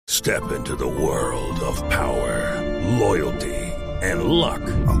Step into the world of power, loyalty, and luck.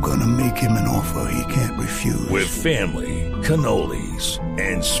 I'm gonna make him an offer he can't refuse. With family, cannolis,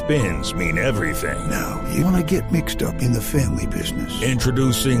 and spins mean everything. Now, you wanna get mixed up in the family business.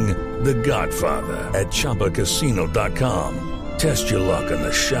 Introducing The Godfather at ChumbaCasino.com. Test your luck in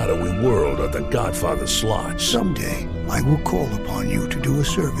the shadowy world of The Godfather slot. Someday, I will call upon you to do a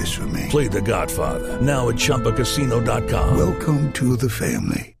service for me. Play The Godfather now at ChumbaCasino.com. Welcome to the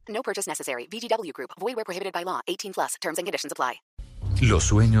family. No purchase necessary. VGW Group. Void where prohibited by law. 18+. Terms and conditions apply. Los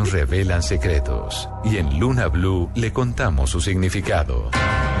sueños revelan secretos y en Luna Blue le contamos su significado.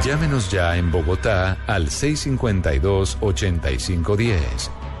 Llámenos ya en Bogotá al 652-8510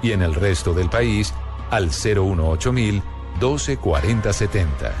 y en el resto del país al 018-124070.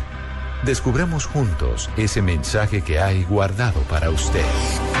 Descubramos juntos ese mensaje que hay guardado para usted.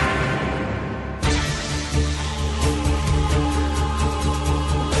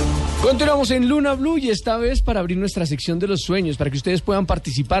 Continuamos en Luna Blue y esta vez para abrir nuestra sección de los sueños, para que ustedes puedan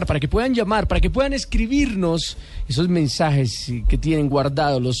participar, para que puedan llamar, para que puedan escribirnos esos mensajes que tienen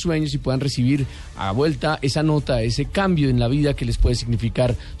guardados los sueños y puedan recibir a vuelta esa nota, ese cambio en la vida que les puede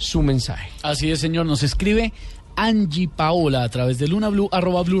significar su mensaje. Así es, señor, nos escribe Angie Paola a través de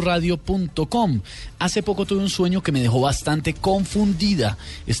lunablu@bluradio.com. Hace poco tuve un sueño que me dejó bastante confundida.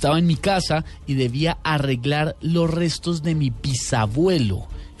 Estaba en mi casa y debía arreglar los restos de mi bisabuelo,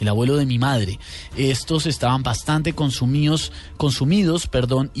 el abuelo de mi madre. Estos estaban bastante consumidos,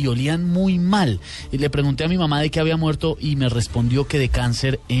 y olían muy mal. Y le pregunté a mi mamá de qué había muerto y me respondió que de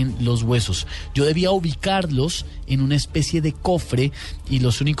cáncer en los huesos. Yo debía ubicarlos en una especie de cofre y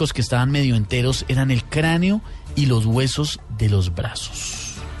los únicos que estaban medio enteros eran el cráneo y los huesos de los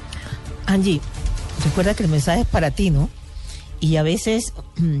brazos. Angie, recuerda que el mensaje es para ti, ¿no? Y a veces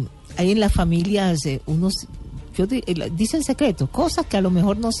hay en las familias dicen secretos, cosas que a lo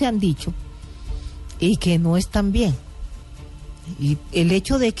mejor no se han dicho y que no están bien. Y el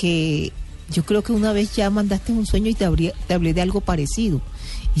hecho de que yo creo que una vez ya mandaste un sueño y te hablé de algo parecido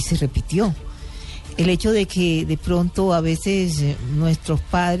y se repitió. El hecho de que de pronto a veces nuestros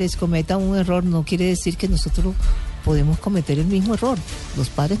padres cometan un error no quiere decir que nosotros podemos cometer el mismo error. Los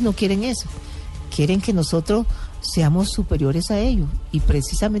padres no quieren eso. Quieren que nosotros seamos superiores a ellos. Y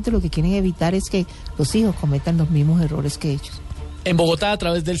precisamente lo que quieren evitar es que los hijos cometan los mismos errores que ellos. En Bogotá, a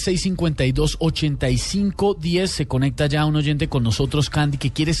través del 652-8510, se conecta ya un oyente con nosotros, Candy,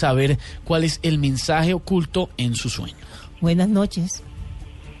 que quiere saber cuál es el mensaje oculto en su sueño. Buenas noches.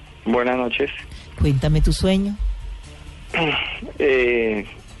 Buenas noches. Cuéntame tu sueño. Pues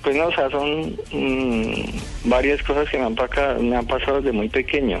no, o sea, son varias cosas que me han pasado desde muy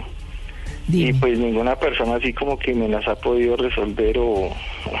pequeño. Dime. Y pues ninguna persona así como que me las ha podido resolver o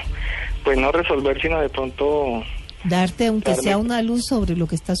pues no resolver, sino de pronto darte aunque sea una luz sobre lo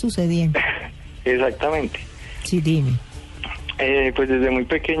que está sucediendo. Exactamente. Sí, dime. Pues desde muy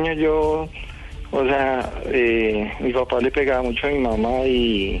pequeño yo, o sea, mi papá le pegaba mucho a mi mamá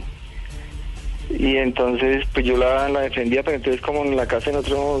y entonces pues yo la defendía, pero entonces como en la casa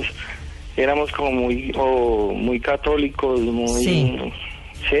nosotros éramos como muy católicos, muy... Sí.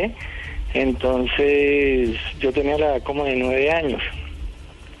 ¿Sí? Entonces yo tenía la edad como de 9 años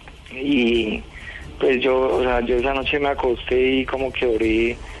y pues yo esa noche me acosté y como que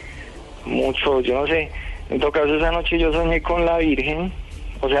oré mucho, yo no sé, en todo caso esa noche yo soñé con la Virgen,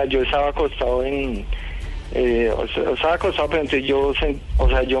 o sea yo estaba acostado pero entonces yo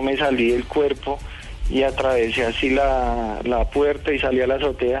me salí del cuerpo y atravesé así la puerta y salí a la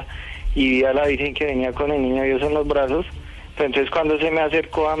azotea y vi a la Virgen que venía con el niño Dios en los brazos, pero entonces cuando se me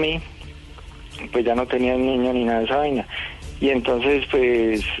acercó a mí pues ya no tenía el niño ni nada de esa vaina. Y entonces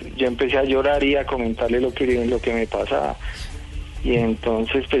pues yo empecé a llorar y a comentarle lo que me pasaba. Y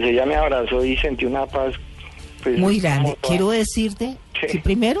entonces pues ella me abrazó y sentí una paz pues muy grande. Quiero decirte que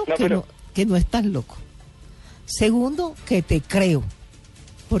primero que no estás loco. Segundo, que te creo,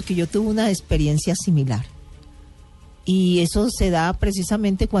 porque yo tuve una experiencia similar. Y eso se da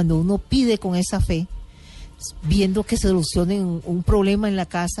precisamente cuando uno pide con esa fe, viendo que se solucione un problema en la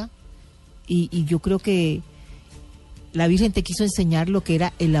casa. Y yo creo que la Virgen te quiso enseñar lo que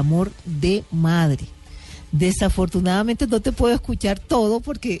era el amor de madre. Desafortunadamente no te puedo escuchar todo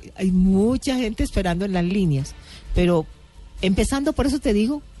porque hay mucha gente esperando en las líneas. Pero empezando por eso te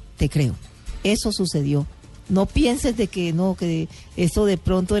digo, te creo. Eso sucedió. No pienses de que no, que eso de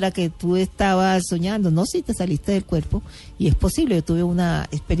pronto era que tú estabas soñando. No, sí te saliste del cuerpo y es posible. Yo tuve una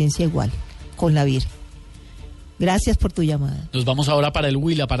experiencia igual con la Virgen. Gracias por tu llamada. Nos vamos ahora para el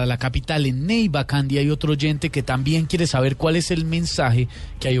Huila, para la capital, en Neiva, Candy. Hay otro oyente que también quiere saber cuál es el mensaje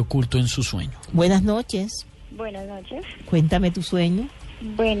que hay oculto en su sueño. Buenas noches. Buenas noches. Cuéntame tu sueño.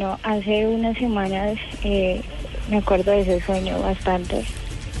 Bueno, hace unas semanas me acuerdo de ese sueño bastante.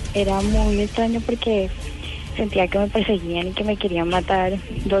 Era muy extraño porque sentía que me perseguían y que me querían matar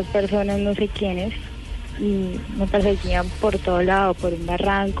 2 personas, no sé quiénes, y me perseguían por todo lado, por un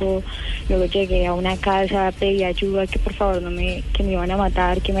barranco. Luego llegué a una casa, pedí ayuda, que por favor que me iban a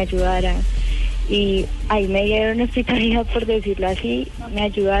matar, que me ayudaran. Y ahí me dieron hospitalidad, por decirlo así, me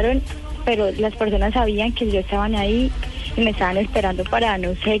ayudaron, pero las personas sabían que yo estaba ahí y me estaban esperando para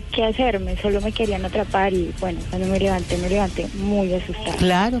no sé qué hacerme, solo me querían atrapar. Y bueno, cuando me levanté muy asustada.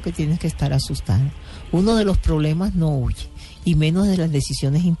 Claro que tienes que estar asustada. Uno de los problemas no huye, y menos de las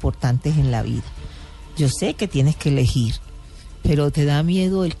decisiones importantes en la vida. Yo sé que tienes que elegir, pero te da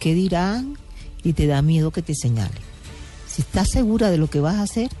miedo el qué dirán y te da miedo que te señalen. Si estás segura de lo que vas a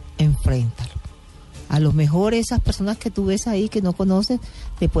hacer, enfréntalo. A lo mejor esas personas que tú ves ahí que no conoces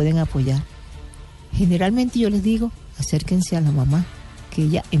te pueden apoyar. Generalmente yo les digo, acérquense a la mamá, que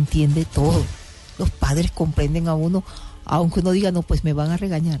ella entiende todo. Los padres comprenden a uno, aunque uno diga, no, pues me van a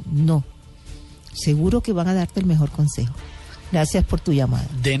regañar. No, seguro que van a darte el mejor consejo. Gracias por tu llamada.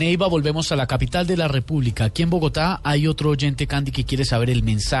 De Neiva volvemos a la capital de la República. Aquí en Bogotá hay otro oyente, Candy, que quiere saber el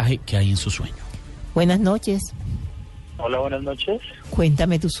mensaje que hay en su sueño. Buenas noches. Hola, buenas noches.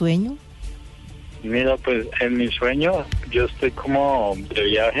 Cuéntame tu sueño. Mira, pues en mi sueño yo estoy como de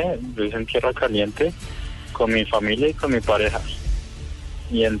viaje, estoy en tierra caliente con mi familia y con mi pareja.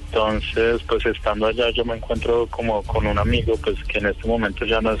 Y entonces, pues estando allá yo me encuentro como con un amigo, pues que en este momento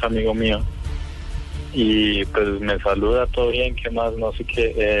ya no es amigo mío. Y pues me saluda, todo bien, qué más, no sé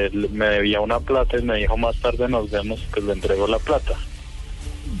qué, me debía una plata y me dijo más tarde nos vemos, pues le entrego la plata.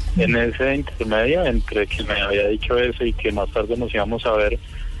 En ese intermedio, entre que me había dicho eso y que más tarde nos íbamos a ver,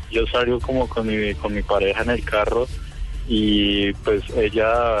 yo salgo como con mi pareja en el carro y pues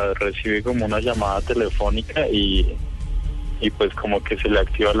ella recibe como una llamada telefónica y pues como que se le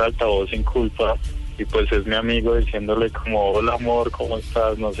activa el altavoz sin culpa y pues es mi amigo diciéndole como hola amor, ¿cómo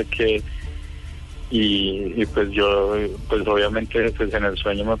estás? No sé qué. Y pues yo, pues obviamente pues en el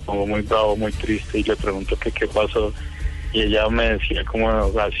sueño me pongo muy bravo, muy triste y le pregunto que qué pasó. Y ella me decía como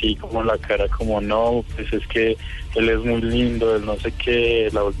así, como la cara, como no, pues es que él es muy lindo, él no sé qué,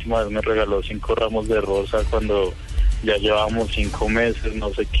 la última vez me regaló 5 ramos de rosa cuando ya llevábamos 5 meses,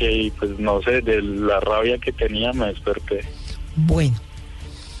 no sé qué, y pues no sé, de la rabia que tenía me desperté. Bueno,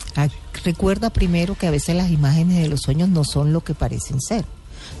 recuerda primero que a veces las imágenes de los sueños no son lo que parecen ser,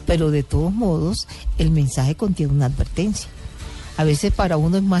 pero de todos modos el mensaje contiene una advertencia. A veces para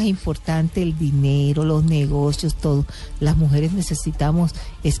uno es más importante el dinero, los negocios, todo. Las mujeres necesitamos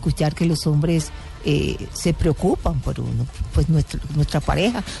escuchar que los hombres se preocupan por uno, pues nuestra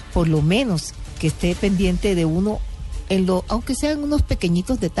pareja, por lo menos que esté pendiente de uno, aunque sean unos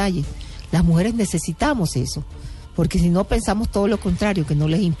pequeñitos detalles. Las mujeres necesitamos eso, porque si no pensamos todo lo contrario, que no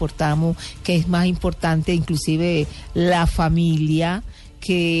les importamos, que es más importante inclusive la familia,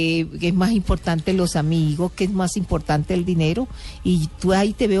 que es más importante los amigos, que es más importante el dinero, y tú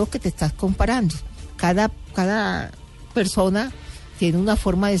ahí te veo que te estás comparando. Cada persona tiene una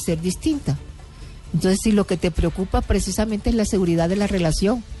forma de ser distinta. Entonces, si lo que te preocupa precisamente es la seguridad de la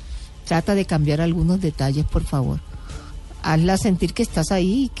relación, trata de cambiar algunos detalles, por favor. Hazla sentir que estás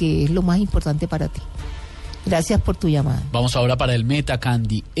ahí y que es lo más importante para ti. Gracias por tu llamada. Vamos ahora para el Meta,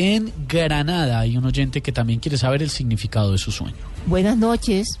 Candy. En Granada hay un oyente que también quiere saber el significado de su sueño. Buenas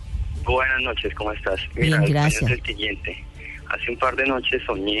noches. Buenas noches, ¿cómo estás? Mira, bien, gracias. Es el siguiente. Hace un par de noches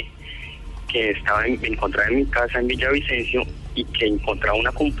soñé que me encontraba en mi casa en Villavicencio y que encontraba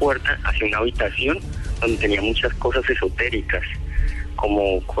una compuerta hacia una habitación donde tenía muchas cosas esotéricas,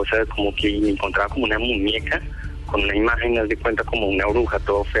 como que me encontraba como una muñeca con una imagen, haz de cuenta, como una bruja,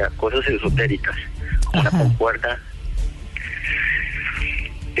 todo fea, cosas esotéricas, como una compuerta.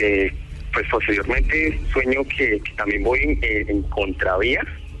 Pues posteriormente sueño que también voy en contravía,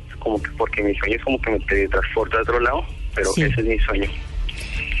 como que porque mi sueño es como que me teletransporta a otro lado, pero sí. Ese es mi sueño.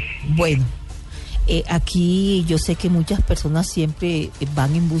 Bueno, aquí yo sé que muchas personas siempre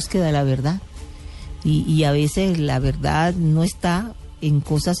van en búsqueda de la verdad y a veces la verdad no está en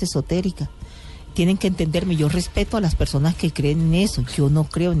cosas esotéricas. Tienen que entenderme, yo respeto a las personas que creen en eso, yo no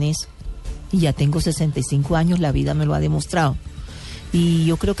creo en eso. Y ya tengo 65 años, la vida me lo ha demostrado. Y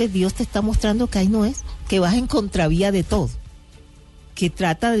yo creo que Dios te está mostrando que ahí no es, que vas en contravía de todo. Que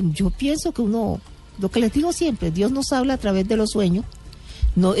trata de, yo pienso que uno, lo que les digo siempre, Dios nos habla a través de los sueños.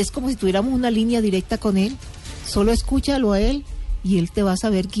 No es como si tuviéramos una línea directa con Él. Solo escúchalo a Él y Él te va a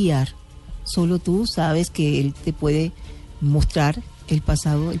saber guiar. Solo tú sabes que Él te puede mostrar el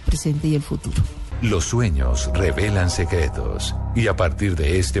pasado, el presente y el futuro. Los sueños revelan secretos. Y a partir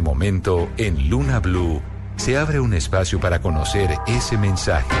de este momento, en Luna Blue, se abre un espacio para conocer ese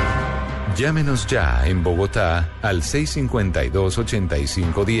mensaje. Llámenos ya en Bogotá al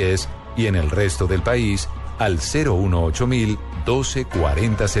 652-8510 y en el resto del país al 018.000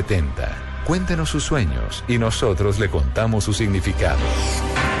 124070. Cuéntenos sus sueños y nosotros le contamos su significado.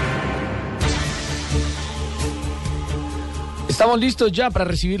 Estamos listos ya para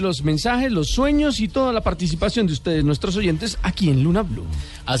recibir los mensajes, los sueños y toda la participación de ustedes, nuestros oyentes, aquí en Luna Blue.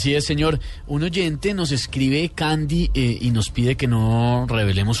 Así es, señor. Un oyente nos escribe, Candy, y nos pide que no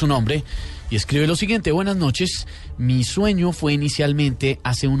revelemos su nombre. Y escribe lo siguiente: buenas noches, mi sueño fue inicialmente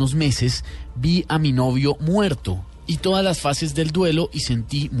hace unos meses, vi a mi novio muerto y todas las fases del duelo y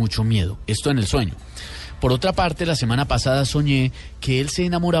sentí mucho miedo. Esto en el sueño. Por otra parte, la semana pasada soñé que él se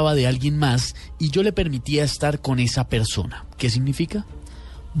enamoraba de alguien más y yo le permitía estar con esa persona. ¿Qué significa?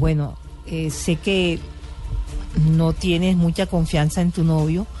 Bueno, sé que no tienes mucha confianza en tu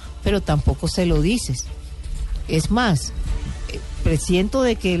novio, pero tampoco se lo dices. Es más, presiento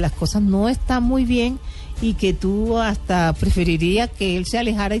de que las cosas no están muy bien y que tú hasta preferirías que él se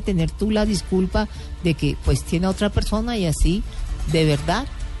alejara y tener tú la disculpa de que pues tiene a otra persona y así, de verdad,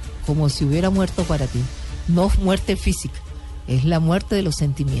 como si hubiera muerto para ti. No muerte física, es la muerte de los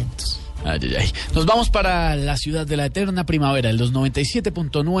sentimientos. Ay, ay, ay. Nos vamos para la ciudad de la eterna primavera. En los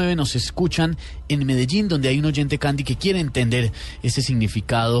 97.9 nos escuchan en Medellín, donde hay un oyente, Candy, que quiere entender ese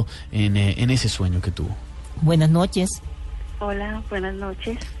significado en ese sueño que tuvo. Buenas noches. Hola, buenas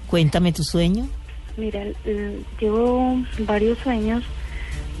noches. Cuéntame tu sueño. Mira, llevo varios sueños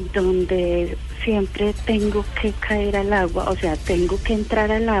donde siempre tengo que caer al agua, o sea, tengo que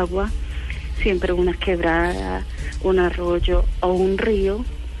entrar al agua, siempre una quebrada, un arroyo o un río,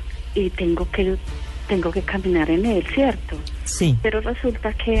 y tengo que caminar en él, ¿cierto? Sí. Pero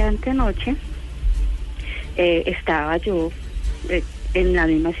resulta que antenoche estaba yo en la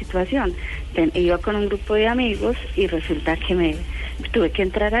misma situación. Iba con un grupo de amigos y resulta que me tuve que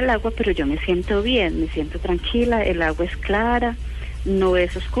entrar al agua, pero yo me siento bien, me siento tranquila, el agua es clara, no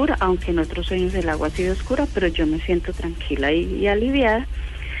es oscura, aunque en otros sueños el agua ha sido oscura, pero yo me siento tranquila y aliviada.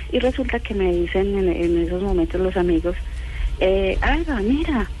 Y resulta que me dicen en esos momentos los amigos, Alba,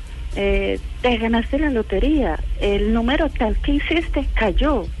 mira, te ganaste la lotería, el número tal que hiciste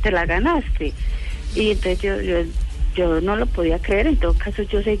cayó, te la ganaste. Y entonces yo no lo podía creer. En todo caso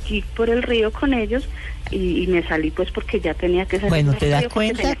yo seguí por el río con ellos y me salí pues porque ya tenía que salir. Bueno, te das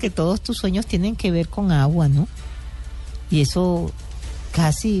cuenta que todos tus sueños tienen que ver con agua, ¿no? Y eso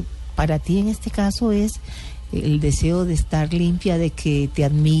casi para ti en este caso es el deseo de estar limpia, de que te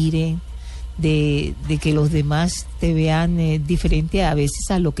admiren, de que los demás te vean diferente a veces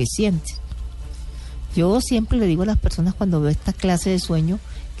a lo que sientes. Yo siempre le digo a las personas cuando veo esta clase de sueño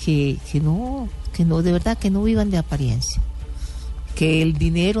que no, de verdad, que no vivan de apariencia, que el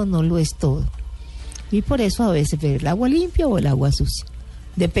dinero no lo es todo. Y por eso a veces ver el agua limpia o el agua sucia.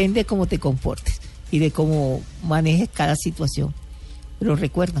 Depende de cómo te comportes y de cómo manejes cada situación. Pero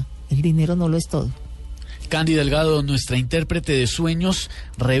recuerda, el dinero no lo es todo. Candy Delgado, nuestra intérprete de sueños,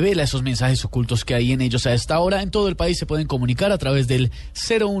 revela esos mensajes ocultos que hay en ellos a esta hora. En todo el país se pueden comunicar a través del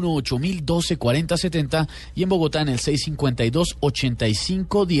 018-012-4070 y en Bogotá en el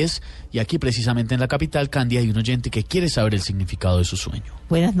 652-8510. Y aquí precisamente en la capital, Candy, hay un oyente que quiere saber el significado de su sueño.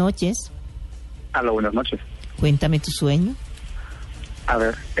 Buenas noches. Aló, buenas noches. Cuéntame tu sueño. A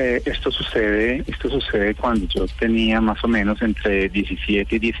ver, esto sucede cuando yo tenía más o menos entre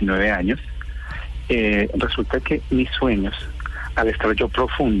 17 y 19 años. Resulta que mis sueños, al estar yo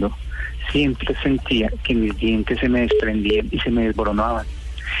profundo, siempre sentía que mis dientes se me desprendían y se me desboronaban.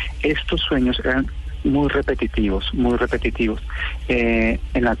 Estos sueños eran muy repetitivos, en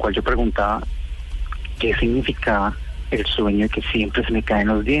la cual yo preguntaba qué significaba el sueño de que siempre se me caen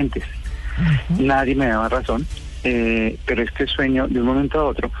los dientes. Uh-huh. Nadie me daba razón, pero este sueño de un momento a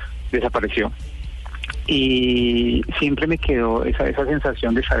otro desapareció. Y siempre me quedó esa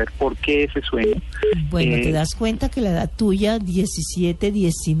sensación de saber por qué ese sueño. Bueno, te das cuenta que la edad tuya, 17,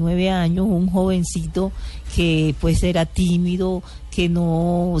 19 años, un jovencito que pues era tímido, que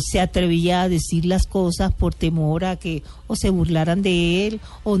no se atrevía a decir las cosas por temor a que o se burlaran de él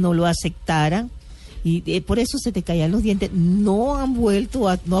o no lo aceptaran. Y por eso se te caían los dientes. No has vuelto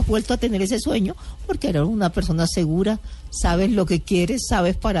a tener ese sueño porque eres una persona segura, sabes lo que quieres,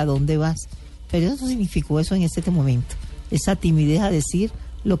 sabes para dónde vas. Pero eso significó eso en este momento, esa timidez a decir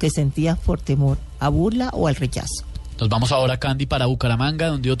lo que sentías por temor, a burla o al rechazo. Nos vamos ahora, Candy, para Bucaramanga,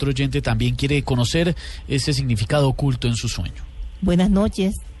 donde otro oyente también quiere conocer ese significado oculto en su sueño. Buenas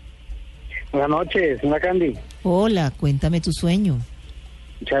noches. Buenas noches, hola Candy. Hola, cuéntame tu sueño.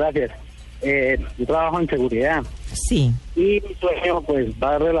 Muchas gracias. Yo trabajo en seguridad. Sí. Y mi sueño pues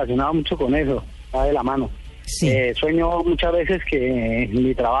va relacionado mucho con eso, va de la mano. Sí. Sueño muchas veces que en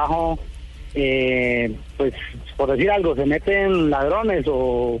mi trabajo, pues por decir algo, se meten ladrones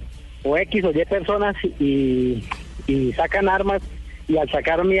o X o Y personas y sacan armas, y al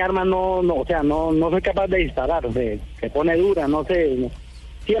sacar mi arma no soy capaz de disparar, se pone dura, no sé,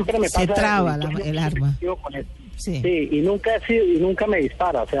 siempre me pasa. Se traba el arma. Sí, y nunca me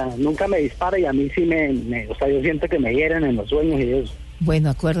dispara, nunca me dispara, y a mí sí yo siento que me hieren en los sueños y eso.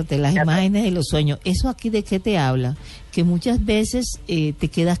 Bueno, acuérdate, las imágenes de los sueños, ¿eso aquí de qué te habla? Que muchas veces te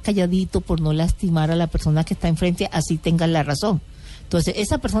quedas calladito por no lastimar a la persona que está enfrente, así tengas la razón. Entonces,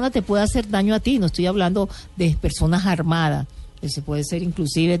 esa persona te puede hacer daño a ti, no estoy hablando de personas armadas, ese puede ser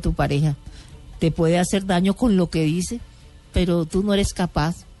inclusive tu pareja, te puede hacer daño con lo que dice, pero tú no eres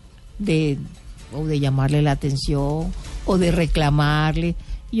capaz de llamarle la atención o de reclamarle.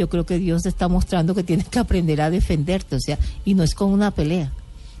 Yo creo que Dios te está mostrando que tienes que aprender a defenderte, y no es con una pelea,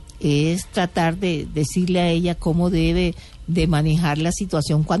 es tratar de decirle a ella cómo debe de manejar la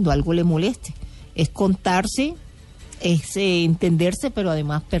situación cuando algo le moleste, es contarse, es entenderse, pero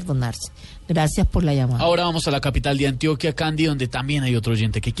además perdonarse. Gracias por la llamada. Ahora vamos a la capital de Antioquia, Candy, donde también hay otro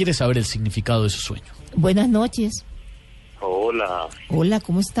oyente que quiere saber el significado de su sueño. Buenas noches. Hola. Hola,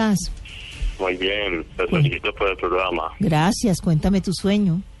 ¿cómo estás? Muy bien, te felicito por el programa. Gracias, cuéntame tu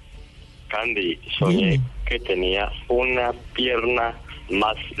sueño. Candy, soñé que tenía una pierna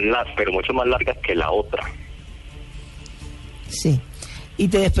más larga, pero mucho más larga que la otra. Sí, y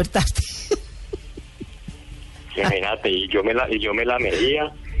te despertaste. Imagínate, y yo me la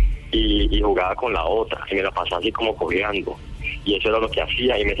medía y jugaba con la otra, y me la pasaba así como cojeando. Y eso era lo que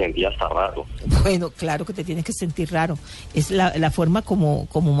hacía y me sentía hasta raro. Bueno, claro que te tienes que sentir raro. Es la forma como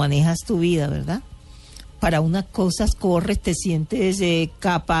manejas tu vida, ¿verdad? Para unas cosas corres, te sientes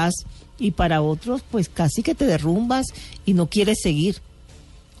capaz, y para otros pues casi que te derrumbas y no quieres seguir.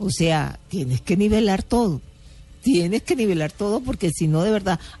 O sea, tienes que nivelar todo. Tienes que nivelar todo, porque si no, de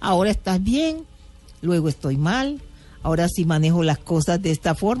verdad, ahora estás bien, luego estoy mal, ahora sí manejo las cosas de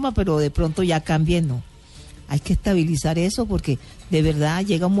esta forma, pero de pronto ya cambié, no. Hay que estabilizar eso, porque de verdad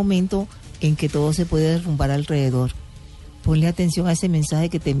llega un momento en que todo se puede derrumbar alrededor. Ponle atención a ese mensaje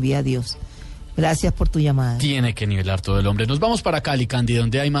que te envía Dios. Gracias por tu llamada. Tiene que nivelar todo el hombre. Nos vamos para Cali, Candy,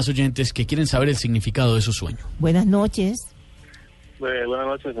 donde hay más oyentes que quieren saber el significado de su sueño. Buenas noches. Buenas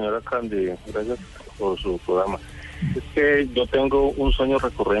noches, señora Candy. Gracias por su programa. Es que yo tengo un sueño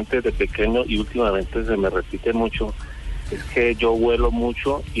recurrente de pequeño y últimamente se me repite mucho. Es que yo vuelo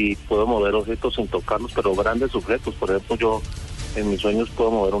mucho y puedo mover objetos sin tocarlos, pero grandes objetos. Por ejemplo, yo en mis sueños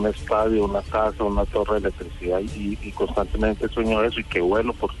puedo mover un estadio, una casa, una torre de electricidad, y constantemente sueño eso, y que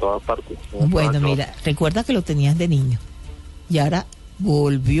vuelo por todas partes. Bueno, mira, recuerda que lo tenías de niño y ahora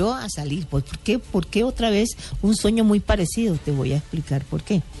volvió a salir. ¿Por qué? ¿Por qué otra vez un sueño muy parecido? Te voy a explicar por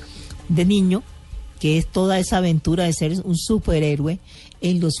qué. De niño, que es toda esa aventura de ser un superhéroe,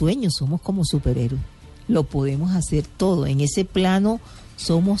 en los sueños somos como superhéroes. Lo podemos hacer todo. En ese plano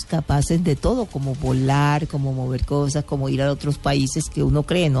somos capaces de todo, como volar, como mover cosas, como ir a otros países que uno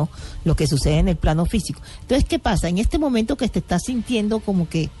cree, ¿no? Lo que sucede en el plano físico. Entonces, ¿qué pasa? En este momento que te estás sintiendo como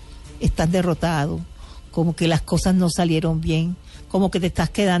que estás derrotado, como que las cosas no salieron bien, como que te estás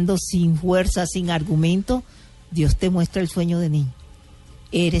quedando sin fuerza, sin argumento, Dios te muestra el sueño de niño.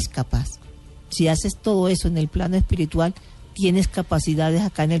 Eres capaz. Si haces todo eso en el plano espiritual, tienes capacidades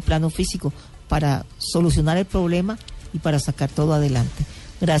acá en el plano físico para solucionar el problema y para sacar todo adelante.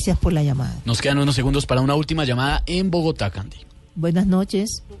 Gracias por la llamada. Nos quedan unos segundos para una última llamada en Bogotá, Candy. Buenas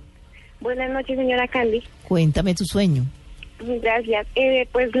noches. Buenas noches, señora Candy. Cuéntame tu sueño. Gracias.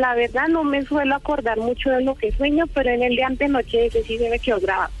 Pues la verdad no me suelo acordar mucho de lo que sueño, pero en el de antenoche ese sí se me quedó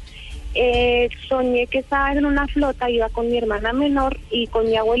grabado. Soñé que estaba en una flota, iba con mi hermana menor y con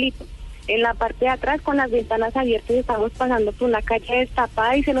mi abuelito. En la parte de atrás, con las ventanas abiertas, estábamos pasando por una calle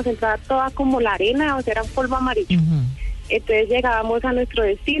destapada y se nos entraba toda como la arena, o sea, era un polvo amarillo. Entonces llegábamos a nuestro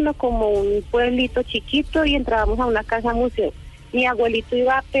destino como un pueblito chiquito y entrábamos a una casa museo. Mi abuelito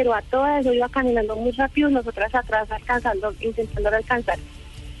iba, pero a todo eso iba caminando muy rápido, nosotras atrás intentando alcanzar.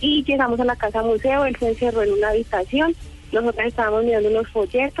 Y llegamos a la casa museo, él se encerró en una habitación, nosotras estábamos mirando unos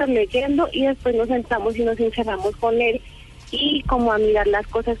folletos, leyendo, y después nos sentamos y nos encerramos con él, y como a mirar las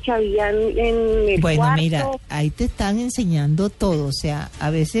cosas que habían en el bueno, cuarto. Mira, ahí te están enseñando todo, o sea, a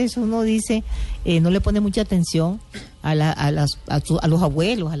veces uno dice, no le pone mucha atención a los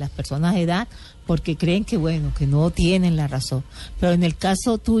abuelos, a las personas de edad, porque creen que bueno, que no tienen la razón, pero en el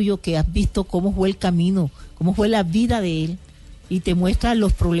caso tuyo, que has visto cómo fue el camino, cómo fue la vida de él, y te muestra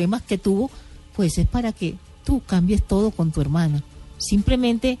los problemas que tuvo, pues es para que tú cambies todo con tu hermana.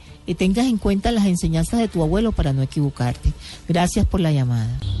 Simplemente tengas en cuenta las enseñanzas de tu abuelo para no equivocarte. Gracias por la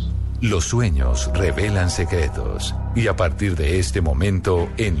llamada. Los sueños revelan secretos y a partir de este momento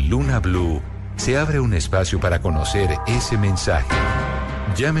en Luna Blue se abre un espacio para conocer ese mensaje.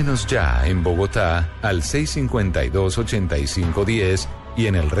 Llámenos ya en Bogotá al 652-8510 y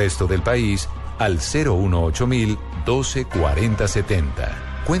en el resto del país al 018-124070.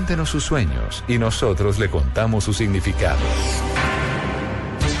 Cuéntenos sus sueños y nosotros le contamos su significado.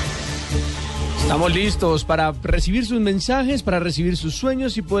 Estamos listos para recibir sus mensajes, para recibir sus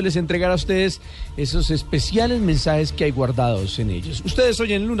sueños y poderles entregar a ustedes esos especiales mensajes que hay guardados en ellos. Ustedes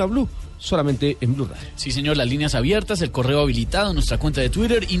oyen Luna Blue, solamente en Blue Radio. Sí, señor, las líneas abiertas, el correo habilitado, nuestra cuenta de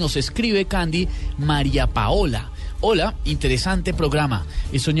Twitter y nos escribe Candy María Paola. Hola, interesante programa.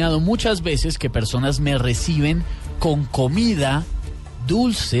 He soñado muchas veces que personas me reciben con comida,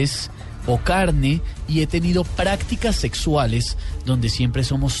 dulces o carne y he tenido prácticas sexuales donde siempre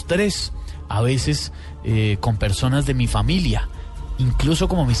somos 3. A veces con personas de mi familia, incluso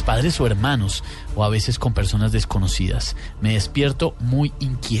como mis padres o hermanos, o a veces con personas desconocidas. Me despierto muy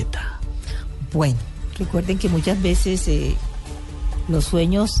inquieta. Bueno, recuerden que muchas veces los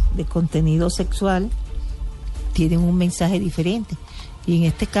sueños de contenido sexual tienen un mensaje diferente. Y en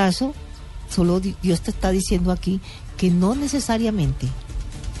este caso, solo Dios te está diciendo aquí que no necesariamente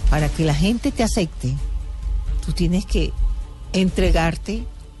para que la gente te acepte, tú tienes que entregarte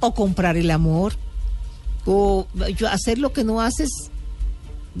o comprar el amor, o hacer lo que no haces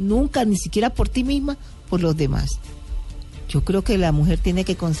nunca, ni siquiera por ti misma, por los demás. Yo creo que la mujer tiene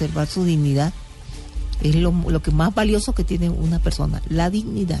que conservar su dignidad. Es lo que más valioso que tiene una persona, la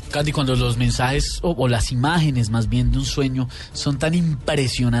dignidad. Candy, cuando los mensajes o las imágenes más bien de un sueño son tan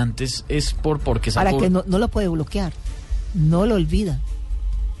impresionantes, es porque... Para que no lo puede bloquear, no lo olvida.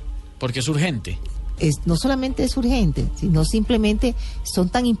 Porque es urgente. No solamente es urgente, sino simplemente son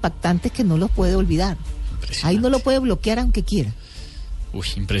tan impactantes que no los puede olvidar. Ahí no lo puede bloquear aunque quiera. Uy,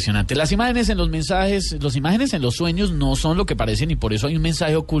 impresionante. Las imágenes en los mensajes, las imágenes en los sueños no son lo que parecen y por eso hay un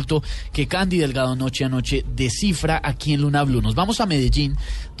mensaje oculto que Candy Delgado noche a noche descifra aquí en Luna Blue. Nos vamos a Medellín,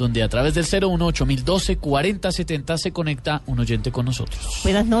 donde a través del 018-124070 se conecta un oyente con nosotros.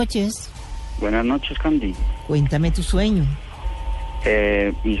 Buenas noches. Buenas noches, Candy. Cuéntame tu sueño.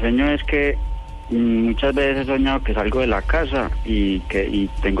 Mi sueño es que muchas veces he soñado que salgo de la casa y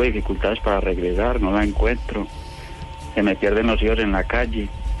tengo dificultades para regresar, no la encuentro. Se me pierden los hijos en la calle.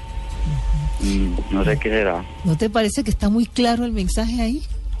 No sé qué será. ¿No te parece que está muy claro el mensaje ahí?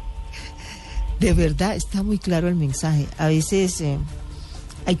 De verdad, está muy claro el mensaje. A veces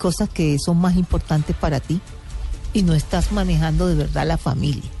hay cosas que son más importantes para ti y no estás manejando de verdad la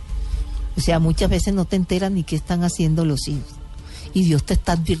familia. O sea, muchas veces no te enteras ni qué están haciendo los hijos. Y Dios te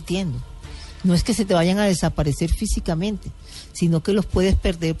está advirtiendo. No es que se te vayan a desaparecer físicamente, sino que los puedes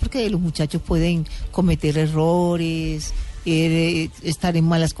perder porque los muchachos pueden cometer errores, estar en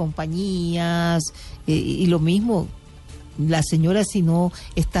malas compañías, y lo mismo, la señora, si no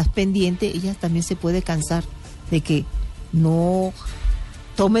estás pendiente, ella también se puede cansar de que no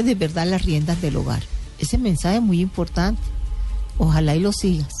tome de verdad las riendas del hogar. Ese mensaje es muy importante. Ojalá y lo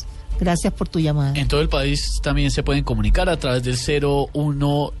sigas. Gracias por tu llamada. En todo el país también se pueden comunicar a través del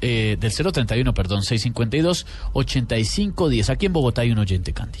 031, perdón, 652-8510. Aquí en Bogotá hay un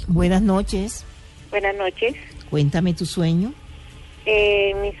oyente, Candy. Buenas noches. Buenas noches. Cuéntame tu sueño.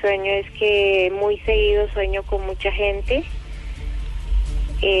 Mi sueño es que muy seguido sueño con mucha gente.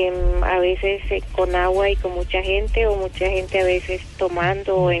 A veces con agua y con mucha gente, o mucha gente a veces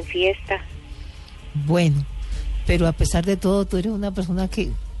tomando o en fiesta. Bueno, pero a pesar de todo, tú eres una persona que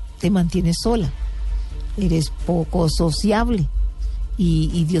te mantienes sola, eres poco sociable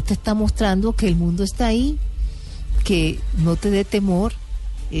y Dios te está mostrando que el mundo está ahí, que no te dé temor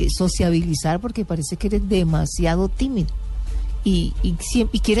sociabilizar porque parece que eres demasiado tímido y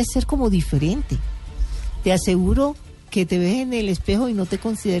quieres ser como diferente. Te aseguro que te ves en el espejo y no te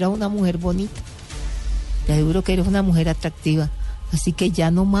consideras una mujer bonita, te aseguro que eres una mujer atractiva, así que ya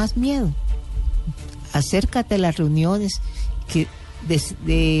no más miedo, acércate a las reuniones, que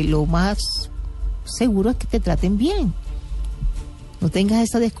de lo más seguro es que te traten bien. No tengas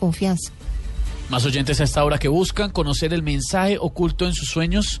esa desconfianza. Más oyentes a esta hora que buscan conocer el mensaje oculto en sus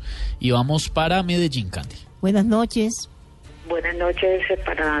sueños y vamos para Medellín, Candy. Buenas noches. Buenas noches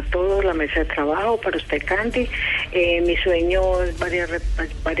para todos, la mesa de trabajo, para usted, Candy. Mi sueño, varias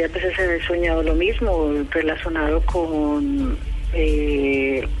veces he soñado lo mismo, relacionado con...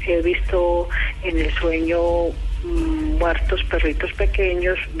 he visto en el sueño muertos, perritos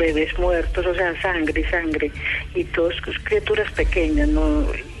pequeños, bebés muertos, o sea, sangre, y todas criaturas pequeñas, ¿no?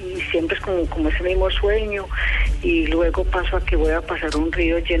 Y siempre es como ese mismo sueño, y luego paso a que voy a pasar un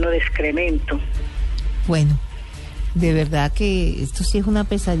río lleno de excremento. Bueno, De verdad que esto sí es una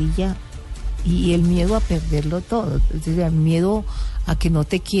pesadilla y el miedo a perderlo todo, es decir, el miedo a que no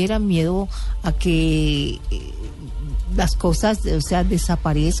te quieran, miedo a que las cosas, o sea,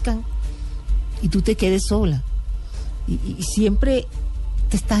 desaparezcan y tú te quedes sola. Y siempre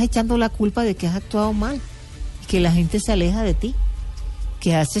te estás echando la culpa de que has actuado mal y que la gente se aleja de ti,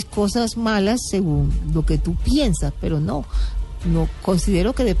 que haces cosas malas según lo que tú piensas, pero no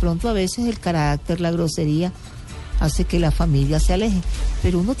considero que de pronto a veces el carácter, la grosería hace que la familia se aleje,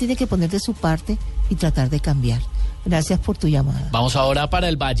 pero uno tiene que poner de su parte y tratar de cambiar. Gracias por tu llamada. Vamos ahora para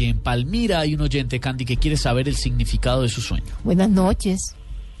el Valle. En Palmira hay un oyente, Candy, que quiere saber el significado de su sueño. Buenas noches.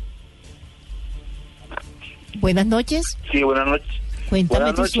 Buenas noches. Sí, buenas noches. Cuéntame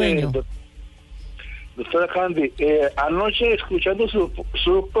buenas tu noches, sueño. Doctora Candy, anoche escuchando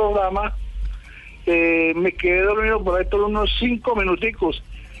su programa, me quedé dormido por ahí por unos 5 minuticos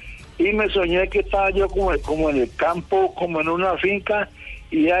y me soñé que estaba yo como en el campo, como en una finca,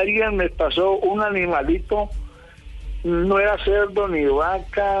 y alguien me pasó un animalito. No era cerdo, ni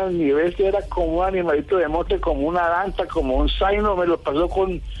vaca, ni bestia, era como un animalito de monte, como una danta, como un zaino. Me lo pasó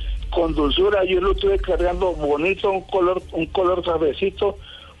con dulzura. Yo lo estuve cargando bonito, un color cafecito,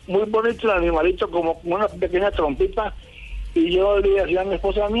 muy bonito el animalito, como una pequeña trompita. Y yo le decía a mi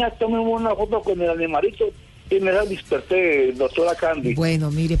esposa mía, tome una foto con el animalito. Y me la desperté, doctora Candy. Bueno,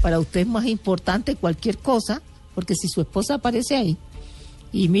 mire, para usted es más importante cualquier cosa, porque si su esposa aparece ahí,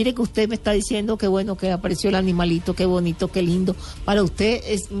 y mire que usted me está diciendo que bueno, que apareció el animalito, qué bonito, qué lindo. Para usted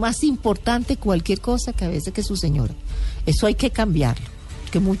es más importante cualquier cosa que a veces que su señora. Eso hay que cambiarlo.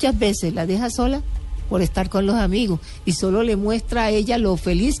 Que muchas veces la deja sola por estar con los amigos y solo le muestra a ella lo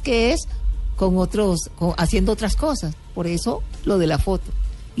feliz que es con otros, haciendo otras cosas. Por eso lo de la foto.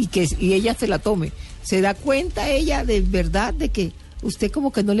 Y ella se la tome. Se da cuenta ella de verdad de que usted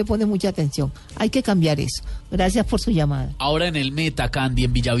como que no le pone mucha atención. Hay que cambiar eso. Gracias por su llamada. Ahora en el Meta, Candy,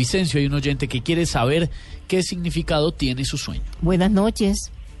 en Villavicencio, hay un oyente que quiere saber qué significado tiene su sueño. Buenas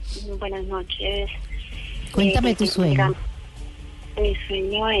noches. Buenas noches. Cuéntame tu sueño. Mi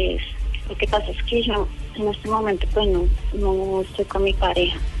sueño es, lo que pasa es que yo en este momento pues no estoy con mi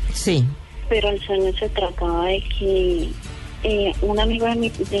pareja. Sí. Pero el sueño se trataba de que un amigo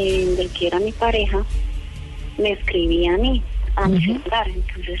del que era mi pareja me escribía a mí, a mi celular.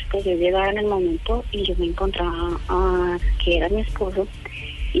 Entonces pues yo llegaba en el momento y yo me encontraba a que era mi esposo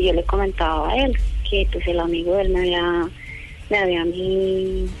y yo le comentaba a él que pues el amigo de él me había a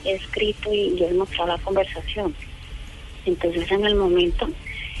mí escrito y yo le mostraba la conversación. Entonces en el momento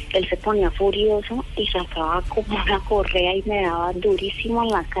él se ponía furioso y sacaba como una correa y me daba durísimo en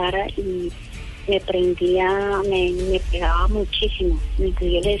la cara y me prendía, me pegaba muchísimo.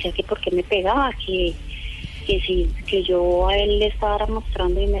 Entonces yo le decía que por qué me pegaba, que yo a él le estaba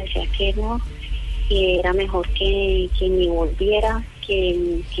mostrando y me decía que no, que era mejor que ni volviera,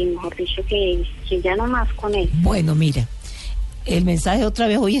 que mejor dicho que ya no más con él. Bueno, mira, el mensaje otra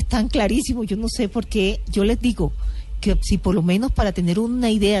vez hoy es tan clarísimo, yo no sé por qué, yo les digo que si por lo menos para tener una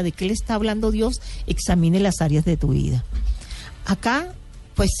idea de qué le está hablando Dios, examine las áreas de tu vida. Acá,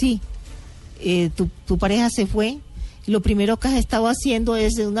 pues sí, tu pareja se fue, lo primero que has estado haciendo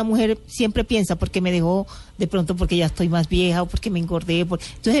es, una mujer siempre piensa, porque me dejó, de pronto porque ya estoy más vieja o porque me engordé,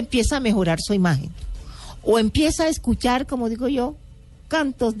 entonces empieza a mejorar su imagen. O empieza a escuchar, como digo yo,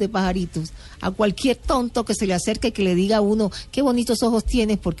 cantos de pajaritos, a cualquier tonto que se le acerque, que le diga a uno, qué bonitos ojos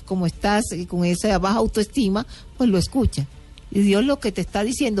tienes, porque como estás con esa baja autoestima, pues lo escucha. Y Dios lo que te está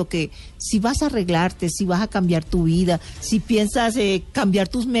diciendo, que si vas a arreglarte, si vas a cambiar tu vida, si piensas cambiar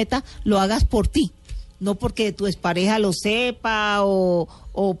tus metas, lo hagas por ti, no porque tu expareja lo sepa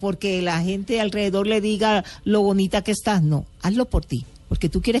o porque la gente alrededor le diga lo bonita que estás, no, hazlo por ti. Porque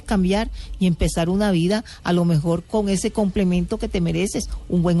tú quieres cambiar y empezar una vida a lo mejor con ese complemento que te mereces,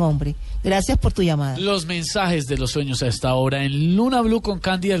 un buen hombre. Gracias por tu llamada. Los mensajes de los sueños a esta hora en Luna Blue con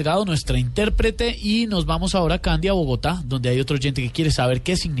Candy Delgado, nuestra intérprete, y nos vamos ahora, Candy, a Bogotá, donde hay otro oyente que quiere saber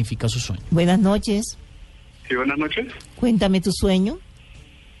qué significa su sueño. Buenas noches. Sí, buenas noches. Cuéntame tu sueño.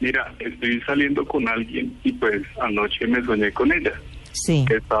 Mira, estoy saliendo con alguien y pues anoche me soñé con ella. Sí.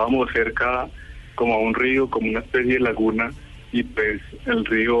 Estábamos cerca como a un río, como una especie de laguna, y pues el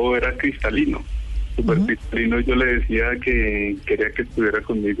río era cristalino, súper cristalino. Yo le decía que quería que estuviera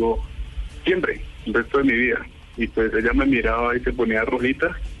conmigo siempre, el resto de mi vida, y pues ella me miraba y se ponía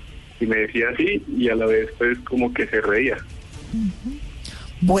rojita y me decía así, y a la vez pues como que se reía.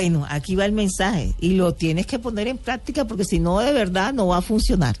 Bueno, aquí va el mensaje y lo tienes que poner en práctica, porque si no, de verdad no va a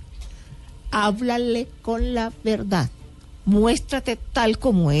funcionar. Háblale con la verdad, muéstrate tal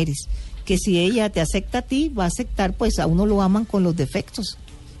como eres, que si ella te acepta a ti, va a aceptar, pues a uno lo aman con los defectos,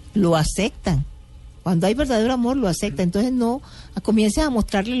 lo aceptan, Cuando hay verdadero amor lo acepta. Entonces no comiences a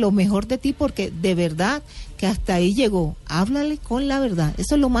mostrarle lo mejor de ti, porque de verdad que hasta ahí llegó. Háblale con la verdad.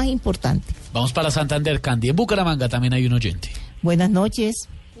 Eso es lo más importante. Vamos para Santander, Candy. En Bucaramanga también hay un oyente. Buenas noches.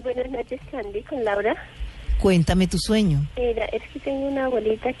 Buenas noches, Candy, con Laura. Cuéntame tu sueño. Mira, es que tengo una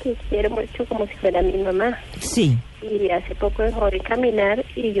abuelita que quiero mucho como si fuera mi mamá. Sí. Y hace poco dejó de caminar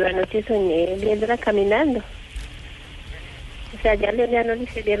y yo anoche soñé viéndola caminando. O sea, ya no le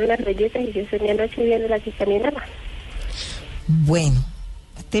salieron las rolletas y yo soñé anoche viéndola que caminaba. Bueno,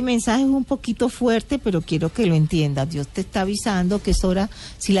 este mensaje es un poquito fuerte, pero quiero que lo entiendas. Dios te está avisando que es hora,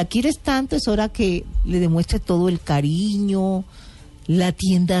 si la quieres tanto, es hora que le demuestres todo el cariño, la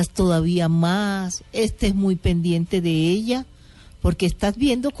atiendas todavía más, estés muy pendiente de ella, porque estás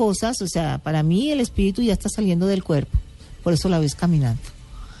viendo cosas, o sea, para mí el espíritu ya está saliendo del cuerpo, por eso la ves caminando.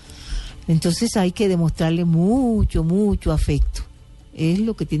 Entonces hay que demostrarle mucho, mucho afecto. Es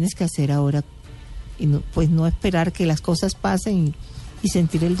lo que tienes que hacer ahora, y no, pues no esperar que las cosas pasen y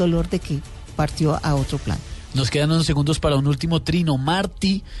sentir el dolor de que partió a otro plano. Nos quedan unos segundos para un último trino.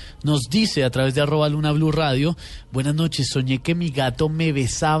 Marty nos dice a través de @LunaBluRadio: buenas noches, soñé que mi gato me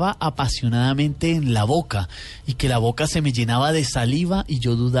besaba apasionadamente en la boca y que la boca se me llenaba de saliva y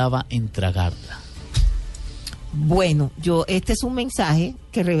yo dudaba en tragarla. Bueno, este es un mensaje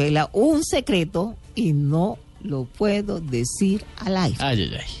que revela un secreto y no lo puedo decir al aire. Ay,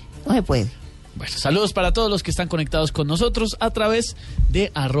 ay, ay. No se puede. Bueno, saludos para todos los que están conectados con nosotros a través de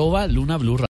 @LunaBluRadio.